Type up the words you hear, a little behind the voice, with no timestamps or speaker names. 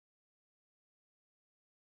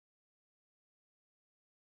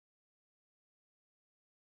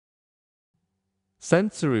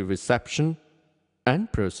sensory reception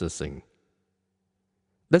and processing.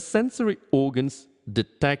 The sensory organs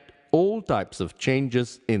detect all types of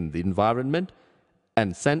changes in the environment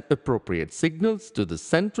and send appropriate signals to the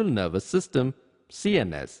central nervous system,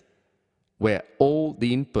 CNS, where all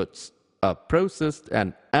the inputs are processed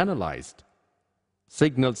and analyzed.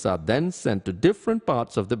 Signals are then sent to different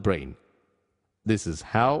parts of the brain. This is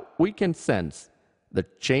how we can sense the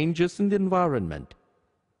changes in the environment.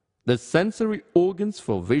 The sensory organs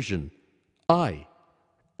for vision, eye,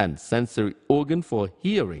 and sensory organ for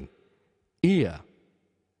hearing, ear.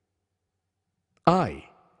 Eye.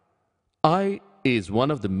 Eye is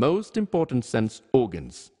one of the most important sense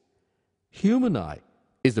organs. Human eye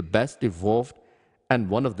is the best evolved and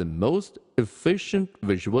one of the most efficient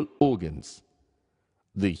visual organs.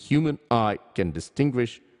 The human eye can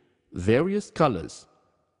distinguish various colors.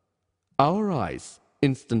 Our eyes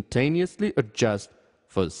instantaneously adjust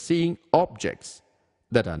for seeing objects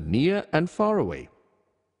that are near and far away.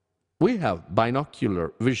 We have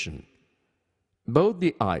binocular vision, both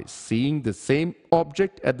the eyes seeing the same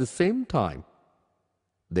object at the same time.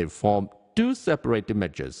 They form two separate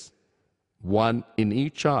images, one in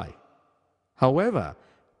each eye. However,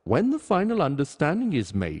 when the final understanding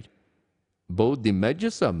is made, both the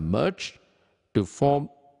images are merged to form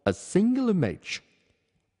a single image.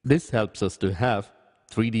 This helps us to have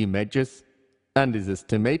 3D images and is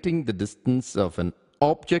estimating the distance of an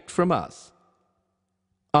object from us.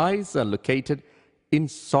 Eyes are located in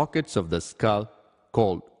sockets of the skull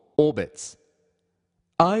called orbits.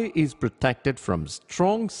 Eye is protected from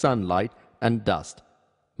strong sunlight and dust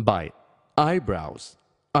by eyebrows,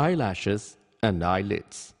 eyelashes, and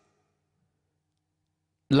eyelids.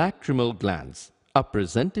 Lacrimal glands are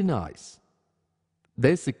present in eyes.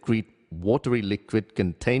 They secrete watery liquid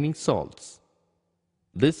containing salts.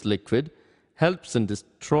 This liquid helps in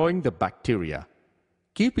destroying the bacteria,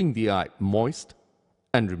 keeping the eye moist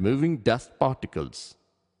and removing dust particles.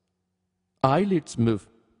 Eyelids move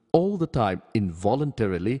all the time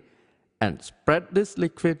involuntarily and spread this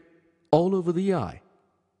liquid all over the eye.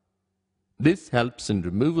 This helps in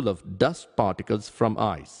removal of dust particles from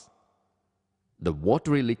eyes. The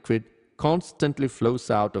watery liquid constantly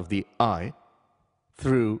flows out of the eye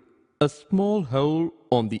through a small hole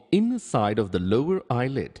on the inner side of the lower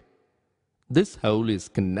eyelid. This hole is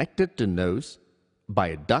connected to nose by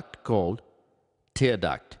a duct called tear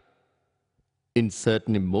duct. In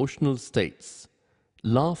certain emotional states,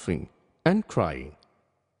 laughing and crying,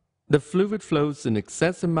 the fluid flows in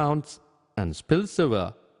excess amounts and spills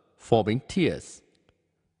over, forming tears.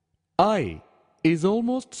 Eye is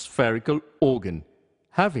almost spherical organ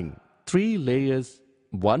having 3 layers,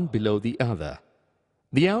 one below the other.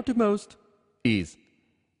 The outermost is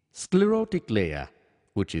sclerotic layer,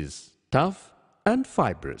 which is tough and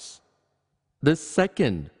fibrous. The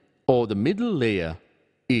second or the middle layer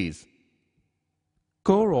is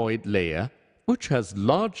choroid layer, which has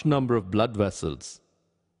large number of blood vessels.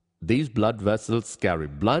 These blood vessels carry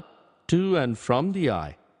blood to and from the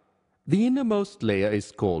eye. The innermost layer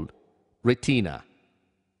is called retina.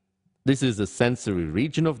 This is the sensory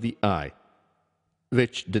region of the eye,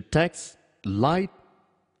 which detects light,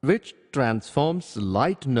 which transforms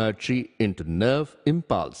light energy into nerve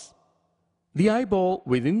impulse. The eyeball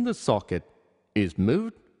within the socket is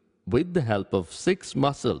moved with the help of 6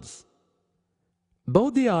 muscles.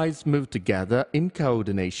 Both the eyes move together in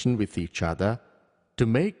coordination with each other to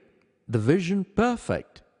make the vision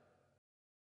perfect.